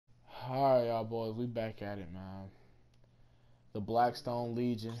y'all boys? We back at it, man. The Blackstone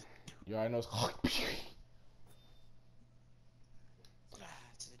Legion. You already know it's oh,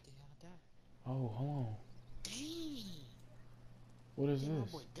 hold on. Dang. What is My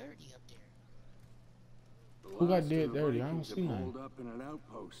this? boy Dirty up there. Who got dead dirty? I don't see none. Up in an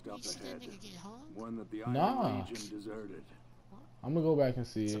outpost up Did that ahead. nigga get hung? One that the Nah. Iron Legion deserted. I'm gonna go back and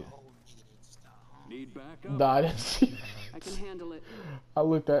see It's a it. whole nigga that just got hung. Need backup? Nah, I didn't see I can handle it. I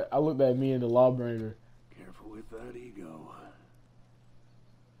looked at me and the Lawbringer. Careful with that ego.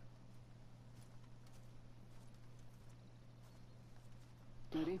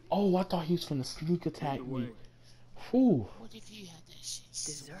 Ready? Oh, I thought he was finna sneak attack me. Whew. What if you had that shit?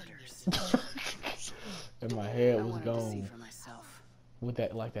 Deserters. And my I head was wanted to see gone. for myself. With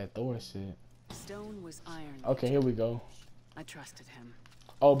that, like that Thor shit. Stone was iron. Okay, here we go. I trusted him.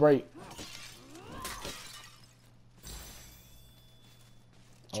 Oh, break.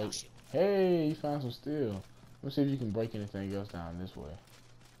 Oh, hey, you found some steel. Let's see if you can break anything else down this way.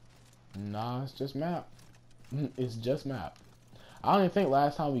 Nah, it's just map. It's just map. I don't even think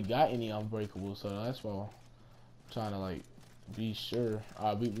last time we got any unbreakable, so that's why I'm trying to like be sure.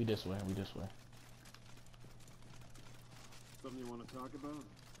 We this way. We this way. Something you want to talk about?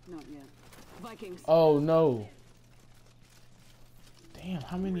 Not yet. Vikings. Oh no. Damn,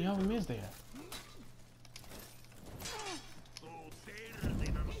 how many of them is there?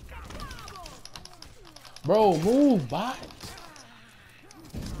 Bro, move, bot.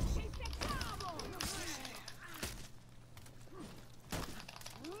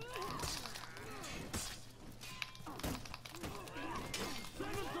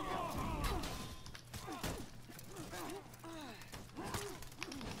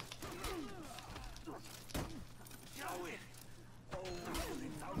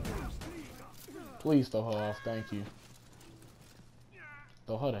 Please throw her off, thank you.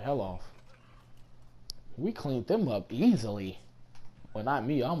 Throw her the hell off. We cleaned them up easily. Well, not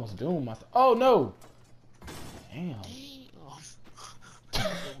me, I almost doomed myself. Oh no! Damn.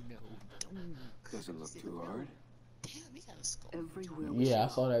 Doesn't look too hard. Damn, we got a skull. Everywhere we Yeah, I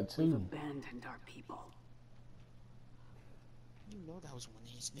go, saw that we've too. abandoned our people. You know that was one of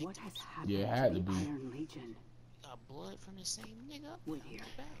his victims. What has happened Yeah, it had to the be. Iron Legion? Got blood from the same nigga. Wait here.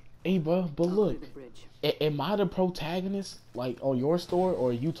 Hey, bro, but I'll look, clear the bridge. am I the protagonist, like, on your story, or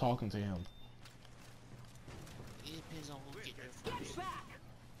are you talking to him? It depends on who get there first.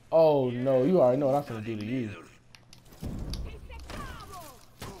 Oh, no, you already know what I'm finna do to you.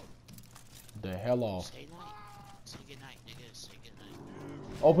 The hell off. Say night. Say good night, nigga. Say good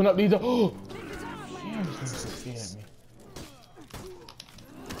night. Open up these doors. Oh! Damn, this nigga scared me.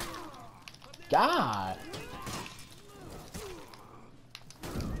 God!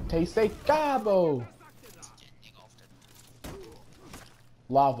 Taste Cabo!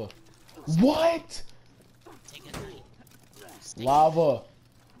 Lava. What? Take a night. Lava.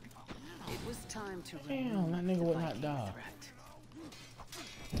 It was time to Damn, that nigga would not Viking die.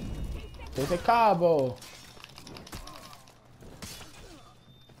 threat. Taste Cabo.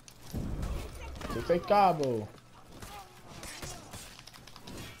 Taste Cabo.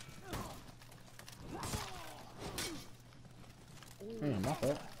 My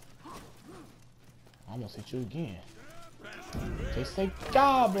fault. I almost hit you again. Taste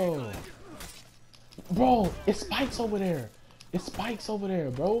Cabo. Bro, it spikes over there. It spikes over there,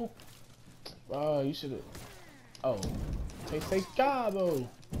 bro. You should have. Oh. Taste Cabo.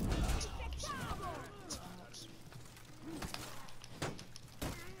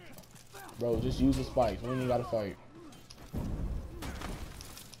 Bro, just use the spikes. We ain't even gotta fight.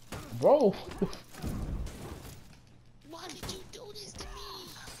 Bro. Why did you do this to me?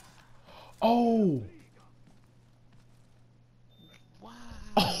 Oh. Why?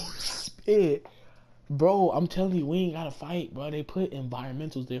 Oh, spit. Bro, I'm telling you, we ain't gotta fight, bro. They put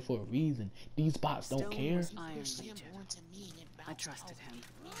environmentals there for a reason. These bots don't Stone care. was Iron Pushed him Legion. onto me and it I bounced trusted off him.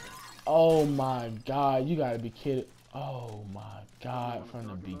 me. Oh my god, you gotta be kidding. Oh my god, from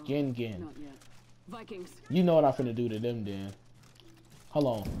the beginning. Not yet. Vikings. You know what I'm finna do to them then. Hold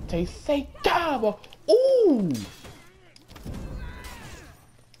on. Taste Cabo. Ooh!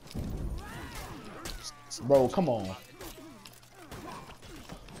 Bro, come on.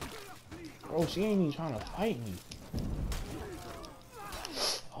 Bro, she ain't even trying to fight me.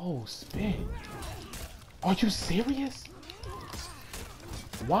 Oh, spit. Are you serious?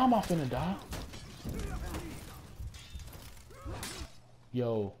 Why am I finna die?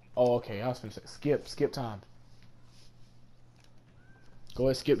 Yo. Oh, okay. I was finna say, skip time. Go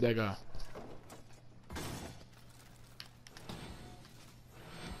ahead, skip that guy.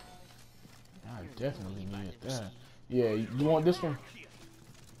 I definitely need that. Yeah, you want this one?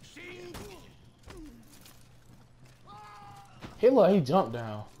 Hey, look, he jumped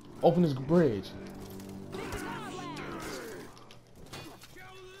down. Open his bridge.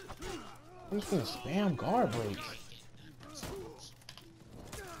 I'm just gonna spam guard breaks.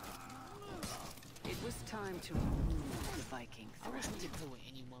 It was time to remove the Viking I wish threat. we could play with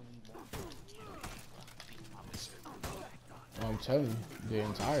anyone we want. Be opposite. I'm telling you, the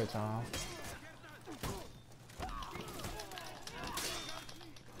entire time.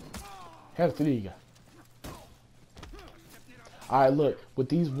 Hertliga. Alright, look, with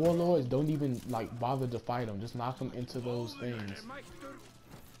these warlords, don't even like bother to fight them. Just knock them into those things.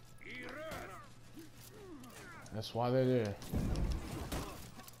 That's why they're there.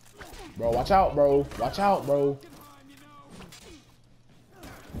 Bro, watch out, bro. Watch out, bro.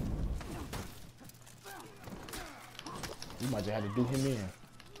 You might just have to do him in.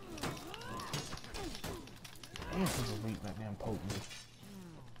 Damn, he just reached that damn poke me.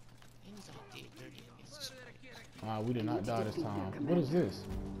 We did not die this time. What is this?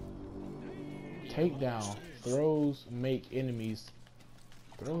 Takedown. Throws make enemies.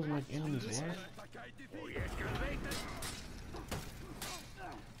 Throws make enemies what?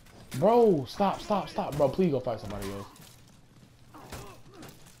 Bro, stop, stop, stop. Bro, please go fight somebody else.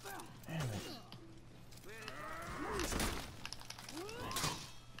 Damn it.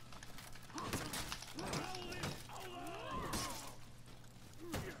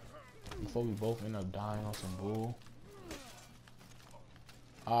 Before we both end up dying on some bull.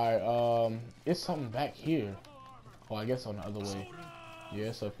 Alright, it's something back here. Oh, I guess on the other way. Yeah,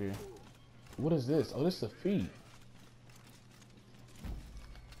 it's up here. What is this? Oh, this is a feat.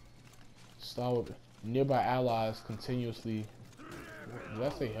 Start with nearby allies continuously. Did I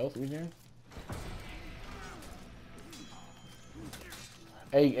say health regen?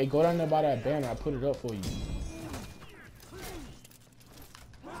 Hey, go down there by that banner. I put it up for you.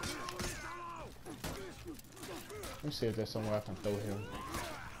 Let me see if there's somewhere I can throw him.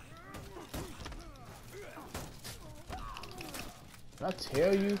 Did I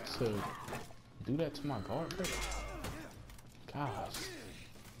tell you to do that to my guard? Gosh.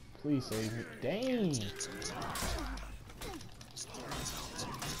 Please save me. Dang.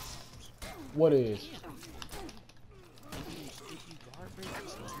 What is?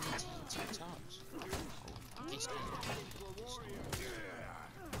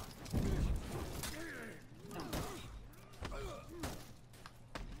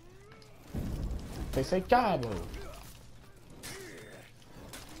 They say Cabo.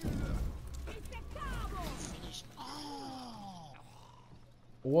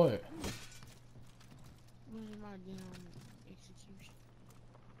 What?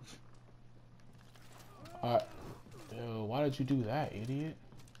 Why did you do that, idiot?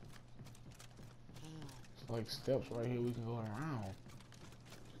 It's like steps right here we can go around.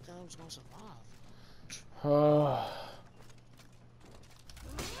 I thought I was gonna survive.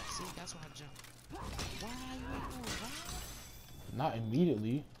 See, that's why I jumped. Why are you going back? Not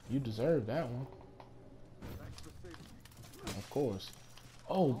immediately. You deserve that one. Of course.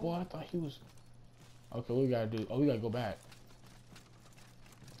 Oh boy, I thought he was. Okay, what we gotta do? Oh, we gotta go back.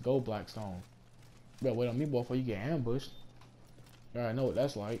 Go Blackstone. You better wait on me, boy, before you get ambushed. You already know what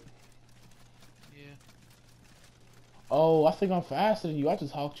that's like. Yeah. Oh, I think I'm faster than you. I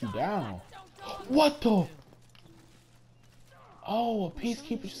just hawked you down. What the? Oh, a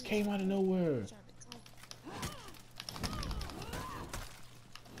peacekeeper just came out of nowhere.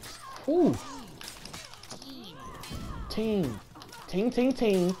 Ooh. Team. Team.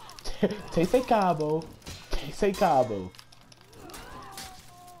 Te say Cabo. Te say Cabo.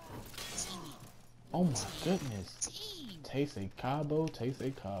 Oh my goodness. Te say Cabo. Te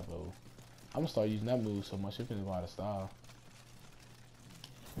say Cabo. I'm gonna start using that move so much it's gonna go out of style.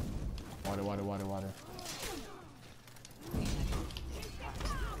 Water.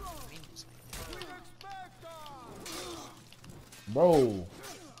 Bro.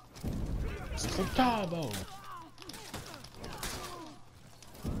 Te say Cabo.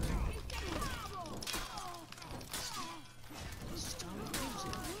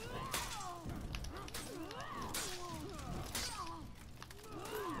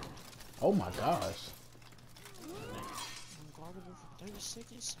 Oh my gosh. Unguardable for 30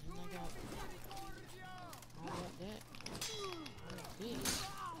 seconds, and I got all of that. All of this.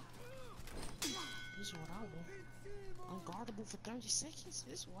 This is what I want. Unguardable for 30 seconds?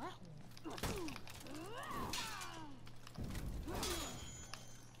 This is what I want.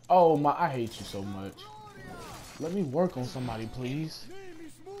 Oh my, I hate you so much. Let me work on somebody, please.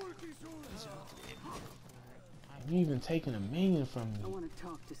 You even taking a minion from me. I want to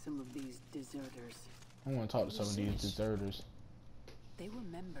talk to some of these deserters. I want to talk to some of these deserters. They were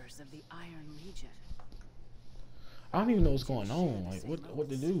members of the Iron Legion. I don't even know what's going on. Like, what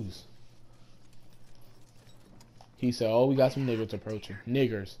the news? He said, "Oh, we got some niggers approaching.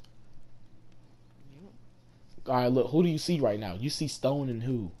 Niggers." All right, look. Who do you see right now? You see Stone and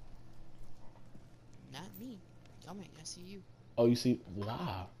who? Not me. I see you. Oh, you see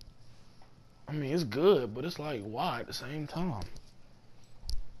why? I mean, it's good, but it's like why at the same time?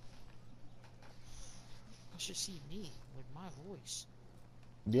 I should see me with my voice.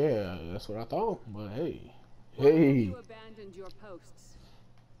 Yeah, that's what I thought. But hey, You abandoned your posts.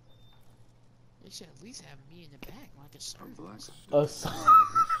 They should at least have me in the back like a server.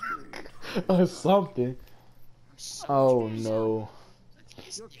 or something. Oh no.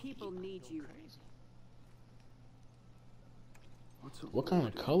 Your people need you. What kind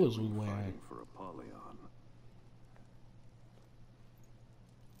of colors we wearing? For Apollyon.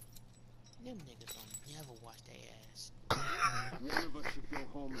 Them niggas don't never wash their ass. One of us should go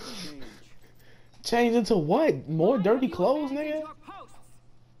home and change. Change into what? More dirty clothes, nigga?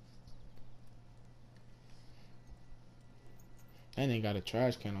 That nigga got a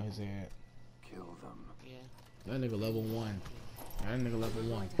trash can on his head. Kill them. Yeah. That nigga level 1. That nigga level 1.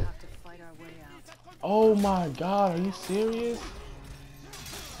 Going to have to fight our way out. Oh my god, are you serious?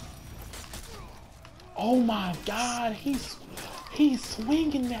 Oh my god, he's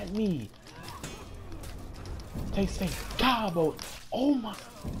swinging at me. They say Cabo. Oh my.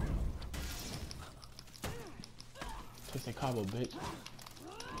 They say Cabo, bitch.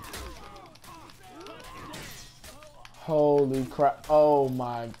 Holy crap. Oh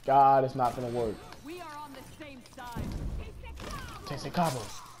my god, it's not gonna work. We are on the same side. They say Cabo.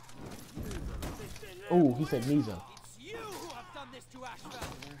 Oh, he said Miza.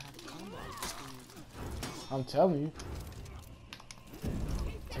 I'm telling you.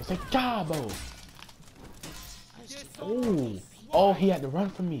 They say Cabo. Oh, oh, he had to run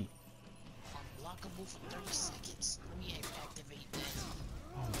from me. Unblockable for 30 seconds. Let me activate that.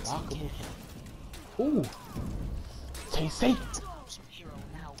 Unblockable. Ooh. Say. Some hero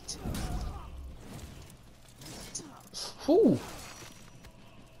out. Ooh.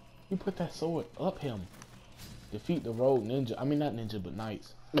 You put that sword up him. Defeat the rogue ninja. I mean, not ninja, but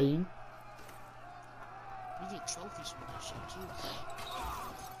knights. You get trophies from that shit too.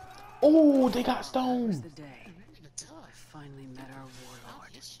 Oh, they got stoned. The day. I finally met our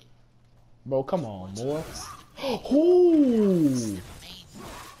warlord. Bro, come on, boy. Ooh.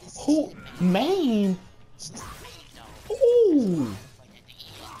 Who? Maine? Ooh.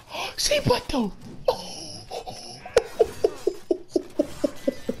 She put the... Oh.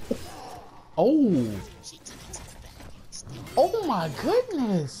 Oh my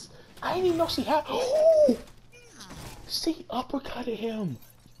goodness. I didn't even know she had... Ooh. She uppercutted him.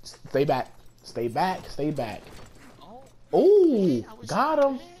 Stay back. Stay back. Stay back. Oh, got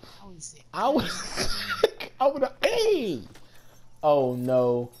him. I would have... Hey. Oh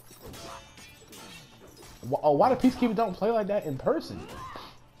no. Oh, why do Peacekeeper don't play like that in person?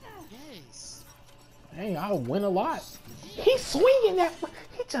 Yes. Hey, I win a lot. He's swinging that.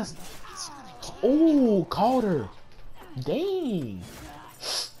 He just... Oh, caught her. Dang.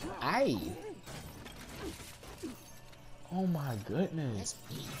 Aye. Oh my goodness.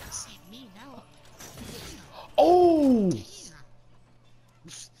 Oh.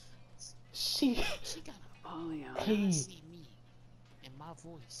 She got Apollyon. Hey. see me and my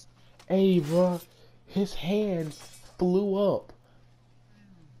voice. Hey, bro. His hand flew up.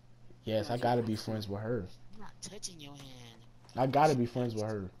 Yes, I gotta be friends with her. I'm not touching your hand. I gotta be friends with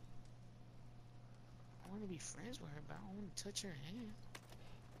her. I want to be friends with her, but I don't want to touch her hand.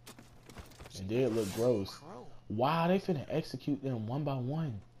 It did look gross. Crow. Wow, they finna execute them one by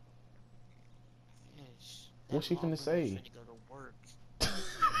one. Yes. What's she finna say? Finna go to work.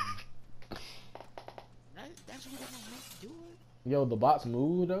 That's what I'm meant to do it. Yo, the bots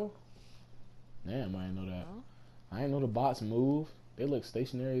move though? Damn, I didn't know that. Huh? I didn't know the bots move. They look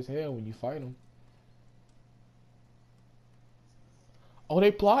stationary as hell when you fight them. Oh,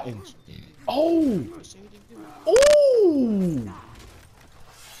 they plotting. Oh! Oh!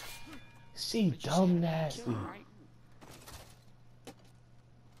 She dumb nasty.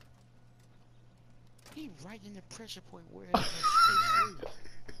 He right in the pressure point where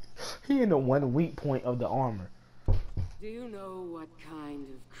He in the one weak point of the armor. Do you know what kind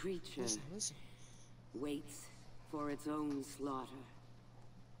of creature listen. waits for its own slaughter?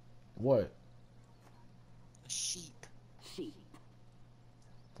 What? A sheep. Sheep.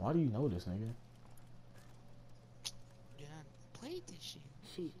 Why do you know this, nigga? Yeah, I played this shit.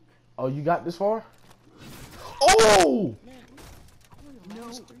 Sheep. Oh, you got this far? Oh! Man, I'm in the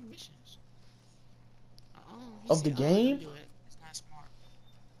last 3 missions. Of the game? Do it. It's not smart.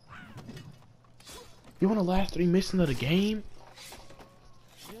 You on the last 3 missions of the game?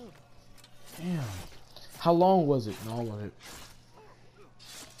 Yeah. Damn. How long was it? No, was it?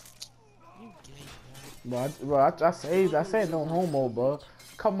 You gay, I said no homo, bro.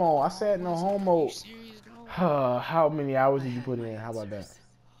 Come on, I said no homo. You serious, though? How many hours did you put in? How about that?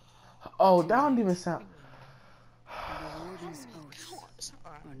 Oh, that don't even sound. The warden's oaths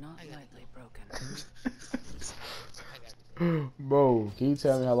are not lightly broken. Bro, can you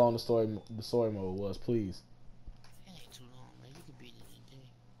tell me how long the story mode was, please? It ain't too long, man. You can beat it in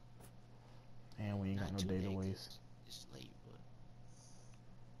a day. And we ain't got no Not too data late, waste. It's late, but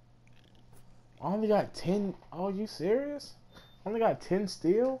I only got 10. Oh, you serious? I only got 10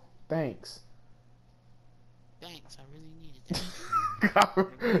 steel? Thanks. thanks. I really needed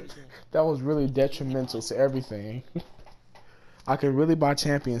that. That was really detrimental to everything. I could really buy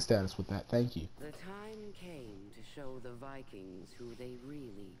champion status with that. Thank you. The time came to show the Vikings who they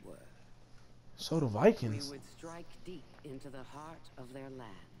really were. So the We Vikings. would strike deep into the heart of their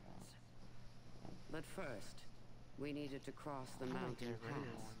lands. But first, we needed to cross the I like mountain that red pass.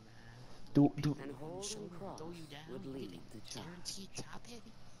 one, man. Do And Holden Cross Throw you down, would get lead it the charge. guaranteed top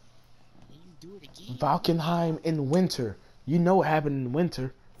heavy. Then you do it again. Valkenheim in winter. You know what happened in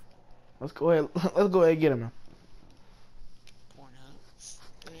winter. Let's go ahead. Let's go ahead and get him. Pornhub.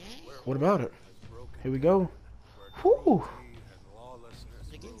 What about it? Here we go. Whoo.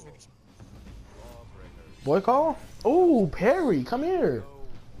 The game version. Boy call. Ooh, Perry, come here.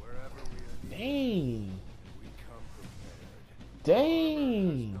 Dang.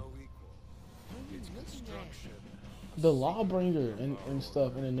 Dang. The Lawbringer and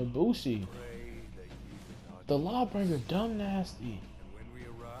stuff, and the Nabushi. The Lawbringer, dumb nasty.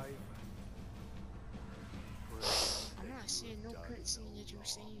 I'm not seeing no cutscene that you're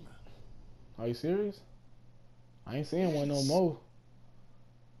seeing. Are you serious? I ain't seeing one no more.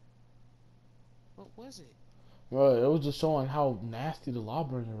 What was it? Bro, it was just showing how nasty the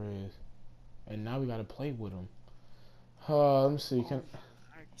Lawbringer is. And now we gotta play with him. Let me see. Can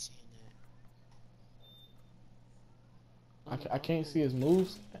I already seen that. I can't see his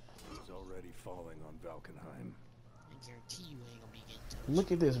moves. He's already falling on Valkenheim. I guarantee you ain't gonna be getting touched.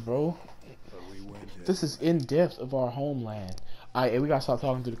 Look at this, bro. But we went This is in depth of our homeland. Alright, we gotta stop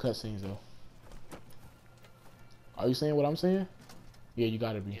talking through the cutscenes though. Are you saying what I'm saying? Yeah, you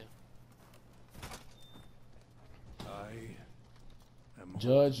gotta be. Yeah. I am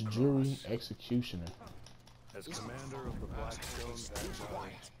Judge, Holden jury, Cross. executioner. As commander of the Blackstone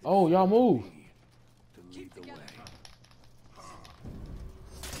Vanguard, Oh, y'all move. me to lead the way.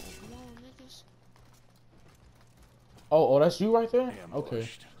 Come on, niggas. Oh, that's you right there? Okay.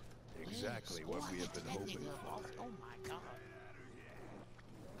 Ambushed. Exactly what we have been hoping for. Oh my god.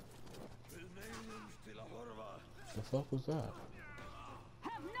 The fuck was that?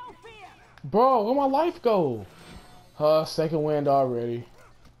 Bro, where my life go? Second wind already.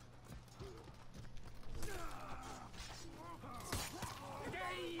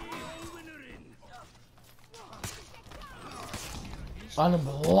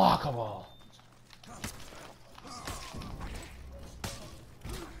 Unblockable.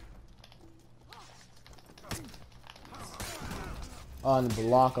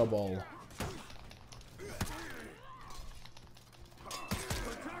 Unblockable.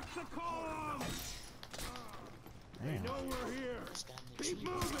 Damn. This guy in the tree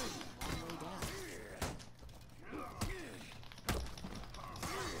was long way down.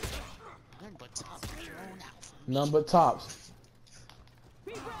 Nothing but top thrown out for me. None but tops.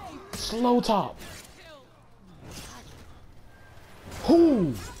 Slow top.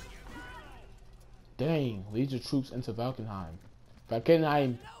 Whoo! Dang, lead your troops into Valkenheim.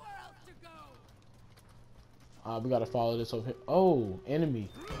 Valkenheim. We gotta follow this over here. Oh, enemy.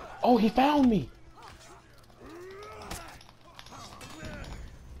 Oh, he found me.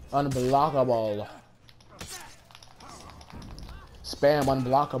 Unblockable. Spam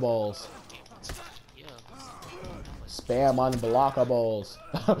unblockables. Yeah. Spam unblockables.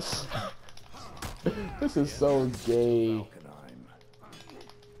 This is so gay. Valkenheim.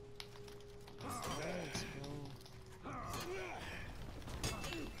 Yes, bro.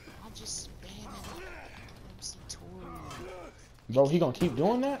 I'm just spamming MC Tory. Bro, he gonna keep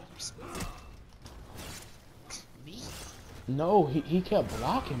doing that? Me? No, he kept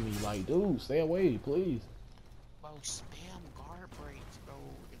blocking me. Like, dude, stay away, please. Bro, spam guard breaks, bro.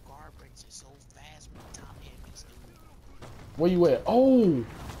 The guard breaks are so fast with the top heavies, dude. Where you at? Oh!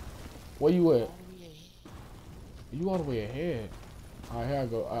 Where you at? All the way ahead. You all the way ahead. Alright, here I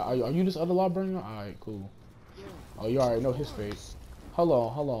go. Are you this other Lawbringer? Alright, cool. Yeah. Oh, you already know his fate. Hold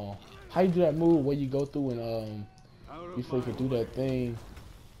on, hold on. How you do that move where you go through and you freaking do that thing?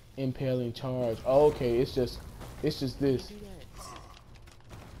 Impaling charge. Oh, okay, it's just this. Do that.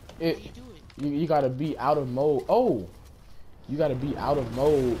 It How you do it? you gotta be out of mode. Oh, you gotta be out of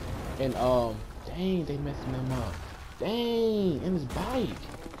mode and dang, they messing them up. Dang, and his bike.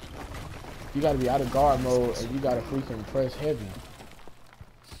 You gotta be out of guard mode and you gotta freaking press heavy.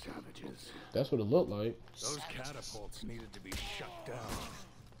 Savages. That's what it looked like. Those catapults needed to be shut down.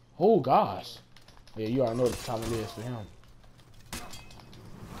 Oh gosh. Yeah, you already know what time it is for him.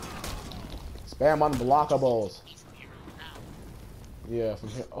 Spam on the blockables. Yeah, from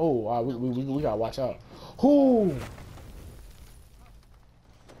here. Oh, we gotta watch out. Whoo!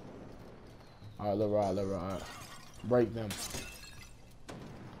 Alright, let's ride. Break them.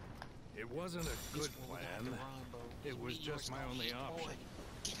 It wasn't a good plan. It was just my only option.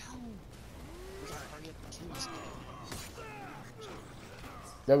 Get home. We gotta hurry up and kill this guy.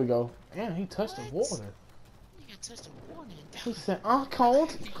 There we go. Damn, he touched the water. You gotta touch the water and He said,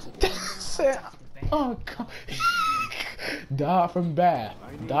 cold. Said, cold. Died from bath.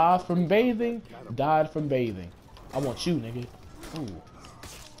 Died from bathing. Died from bathing. I want you, nigga. Ooh.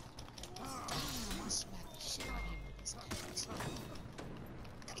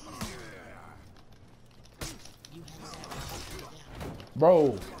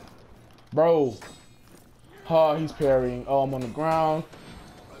 Bro. Oh, he's parrying. Oh, I'm on the ground.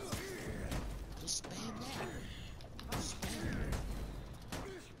 just spam that. Spam it.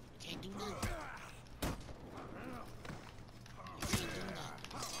 Can't do nothing. You can't do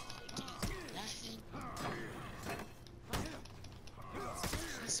nothing.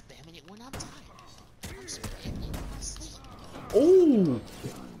 I'm spamming it when I'm tired. I'm spamming it when I sleep. Ooh.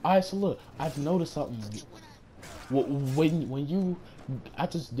 Alright, so look, I've noticed something. When you, I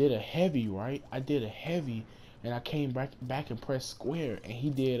just did a heavy, right? I did a heavy, and I came back and pressed square, and he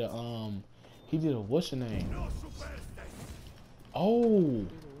did a what's your name? Oh,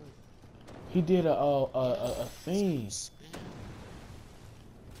 he did a thing.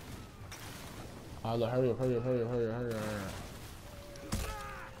 Alright, look, hurry up.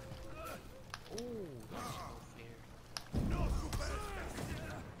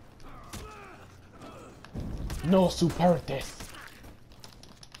 No supertes.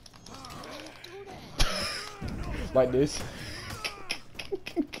 Like this.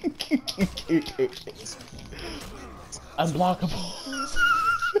 Unblockable.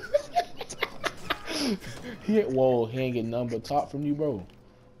 Whoa, he ain't getting nothing but top from you, bro.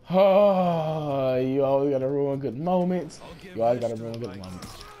 Oh, you always gotta ruin good moments. You always gotta ruin good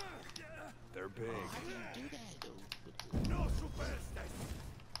moments. They're big.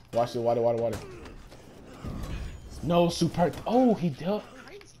 Watch it, water. No super. Oh, he did.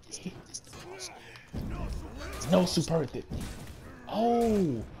 No super.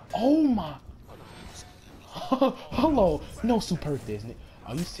 Oh my. Hello. No super. Isn't it?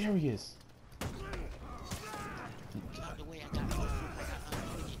 Are you serious?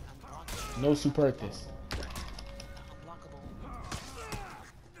 No super. This.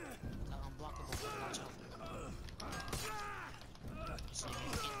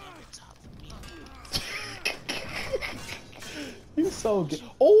 You so good.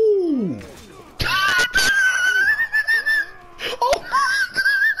 Oh! Oh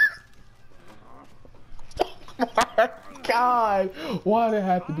my God! Why'd it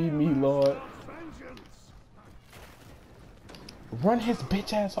have to be me, Lord? Run his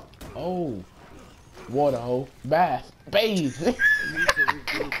bitch ass off. Oh. Water hole. Bath. Bathe.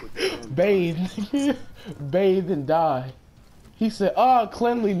 Bathe. Bathe and die. He said,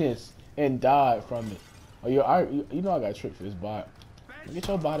 cleanliness. And died from it. Oh, you know I got a trick for this bot. Get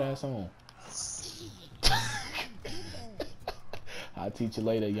your bot ass on. I'll teach you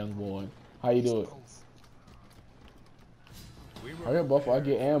later, young boy. How you do it? Hurry up before I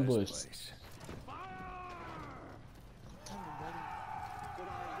get ambushed.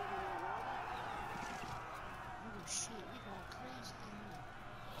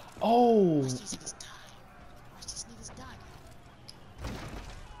 Oh!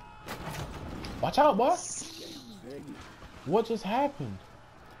 Watch out, boy! What just happened?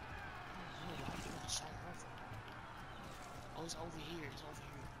 Oh, it's over here. It's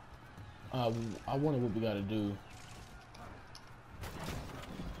over here. I wonder what we gotta do.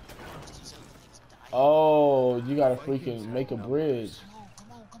 Oh, you gotta freaking make a bridge.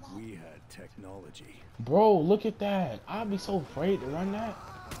 Come on. We had technology. Bro, look at that. I'd be so afraid to run that.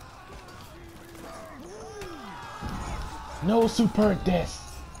 No super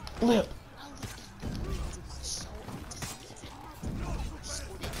death. Flip.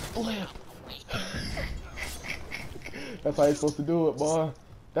 Flip. That's how you're supposed to do it, boy.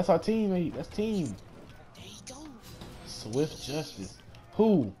 That's our teammate. That's team. There you go. Swift justice.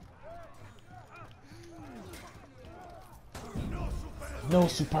 Who? No,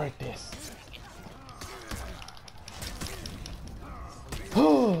 super this.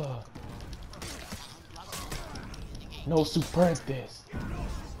 No, super this.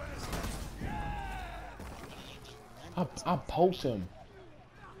 I poked him.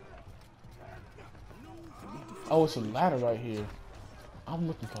 Oh, it's a ladder right here. I'm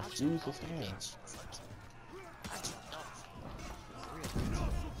looking confused as hell.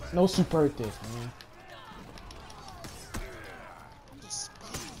 No super this, man.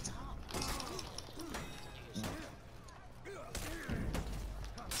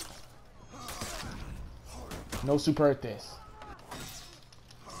 No super this.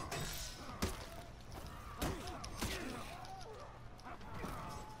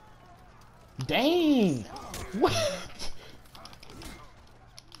 Dang! What?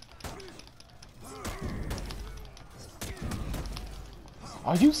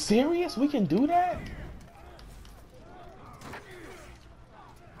 Are you serious? We can do that?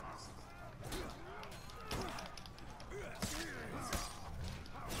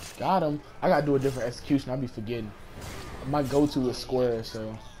 Got him. I gotta do a different execution. I'll be forgetting. My go-to is square,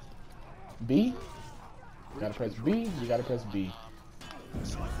 so. B? You gotta press B. You gotta press B.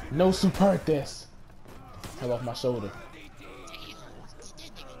 No super this. Fell off my shoulder.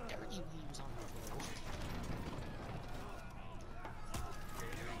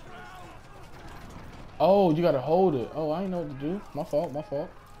 Oh, you gotta hold it. Oh, I didn't know what to do. My fault, my fault.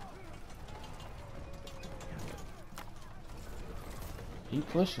 He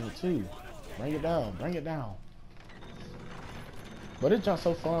pushing it too. Bring it down, bring it down. But it jumped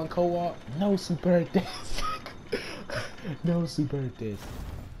so far on co-op. No super this. No super this.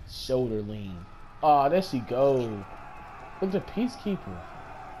 Shoulder lean. Oh, there she go. Look at the peacekeeper.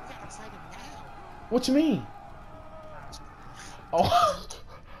 What you mean? Oh,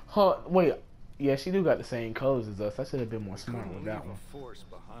 huh, wait. Yeah, she do got the same colors as us. I should have been more smart with that one. Force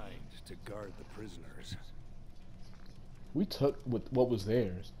behind to guard the prisoners. We took what was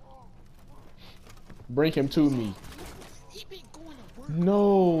theirs. Bring him to me.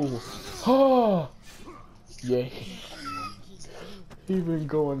 No. Oh. Yeah. He been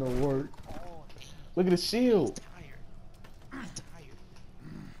going to work. Look at the shield.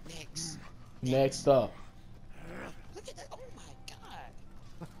 Next up. Look at that. Oh my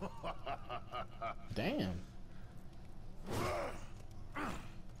god. Damn.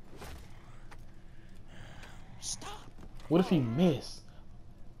 Stop. What if he missed?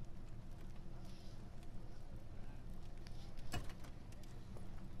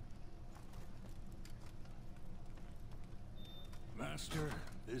 Master,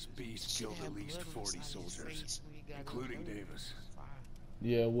 this beast killed at least 40 soldiers, including Davis.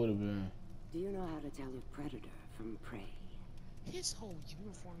 Yeah, it would have been. Do you know how to tell a predator from prey? His whole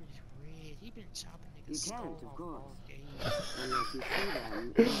uniform is red. He been chopping You niggas' can't, skull of off course. all day. Unless you see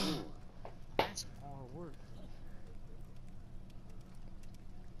them in war. That's some hard work.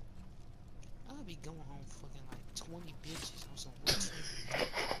 I'll be going home fucking like 20 bitches on some wood.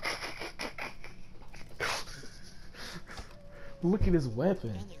 Look at his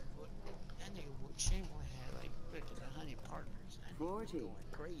weapon. That nigga would Chamberlain had like 100 partners. That nigga was 40. going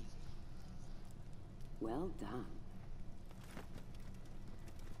crazy. Well done.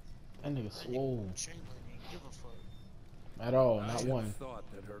 That nigga swole. Chamberlain didn't give a fuck. At all, I not had one. thought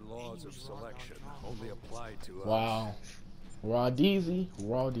that her laws of selection only applied to us. Wow. Raw Deezy,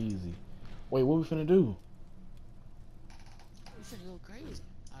 raw Deezy. Wait, what we finna do? We finna go crazy.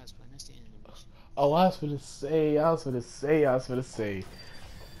 I was playing. That's the end of the mission. Oh, I was finna say.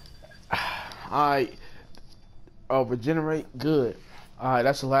 Alright. Oh, regenerate? Good. Alright,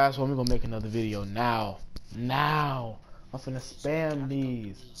 that's the last one. We're gonna make another video now. Now. I'm finna spam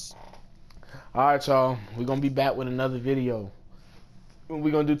these. Alright, y'all. We're gonna be back with another video.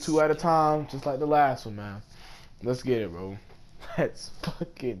 We're gonna do 2 at a time, just like the last one, man. Let's get it, bro. Let's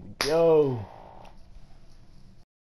fucking go.